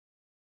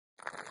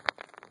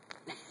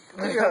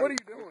Nigga, what are you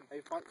doing?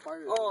 Hey,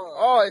 fire.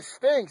 Oh, it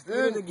stinks, dude.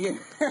 Hit it again.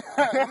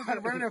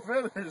 You're burning your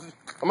feathers.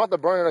 I'm about to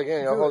burn it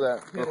again. Y'all hold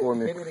that. Record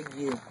me. Hit it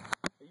again.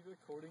 Are you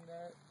recording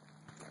that?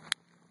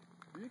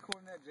 Are you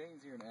recording that?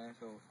 James, you're an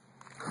asshole.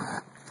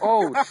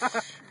 Oh,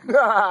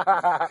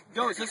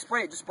 Go, just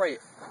spray it. Just spray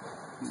it.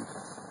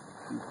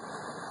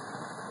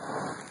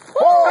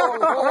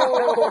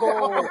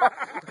 oh,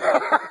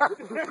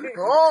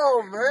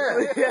 oh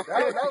man.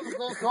 That was a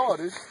close call,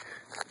 dude.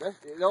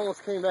 It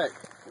almost came back.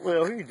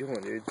 Well, what are you doing,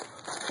 dude?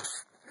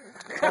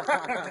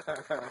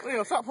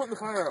 Leo, stop putting the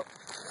fire out.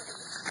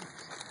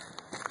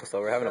 So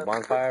we're having a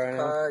bonfire right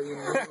now?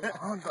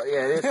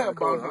 Yeah, it is kind of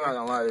cold. I'm not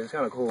gonna lie, it's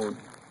kind of cold.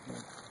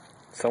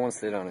 Someone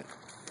sit on it.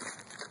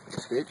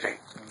 Bitch.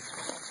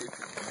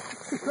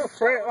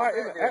 Spray it like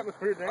in the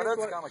atmosphere, James. Oh,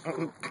 that's kind of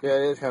cool. Yeah,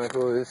 it is kind of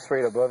cool. It's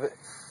straight above it.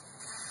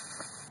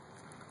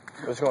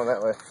 It's going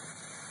that way.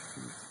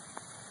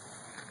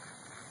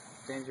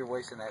 James, you're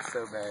wasting that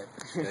so bad.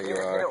 Yeah, you Hit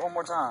are. it one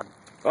more time.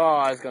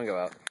 Oh, it's gonna go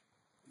out.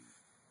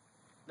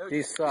 No,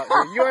 You suck.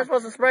 Dude. You weren't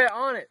supposed to spray it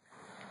on it.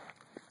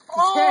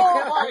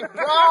 Oh my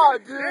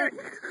god,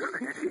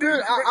 dude!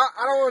 Dude,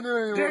 I don't want to do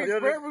it James, anymore.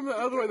 spray it from the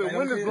other way. The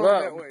wind is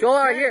blowing that way. Look, go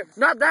out here.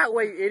 Not that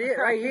way, idiot.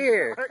 Right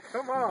here.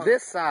 Come on.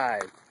 This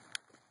side.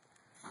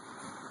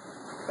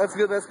 That's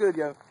good,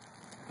 yo.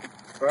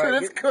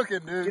 Dude, it's cooking,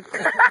 dude.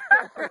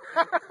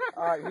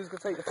 Alright, who's gonna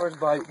take the first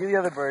bite? Give the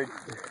other bird.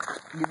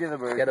 Give the other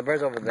bird. Yeah, the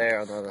bird's over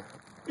there on the other.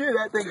 Dude,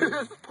 that thing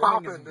is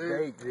popping,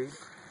 dude. dude.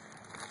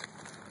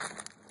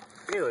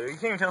 Ew, you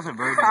can't even tell it's a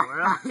bird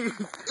anymore.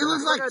 It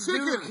looks like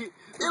chicken.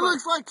 It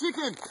looks like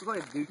chicken. It's like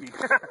a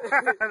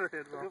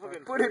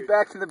dookie. Put it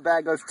back in the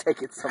bag. Let's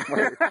take it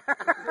somewhere.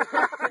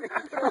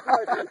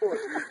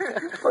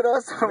 Put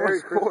us somewhere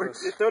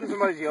sports. Just throw it in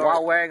somebody's yard.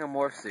 While wearing a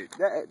morph suit.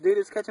 That dude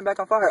is catching back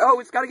on fire. Oh,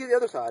 it's got to get the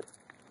other side.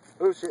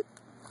 Oh shit.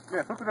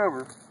 Yeah, flip it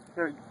over.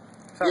 Here,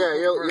 Yeah,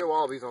 your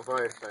wallaby's on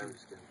fire.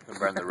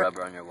 Burn the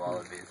rubber on your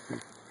wallabies.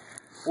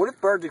 What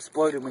if birds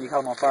exploded when you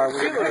caught them on fire?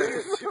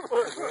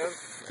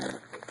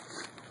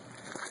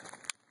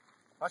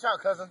 Watch out,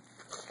 cousin.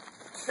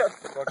 Shut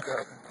the fuck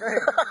up.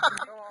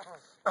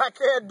 I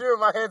can't do it.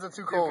 My hands are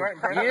too cold.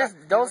 You just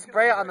don't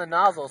spray it on the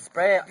nozzle.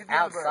 Spray it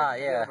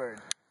outside. Yeah. Bird.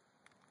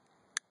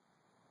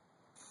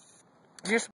 You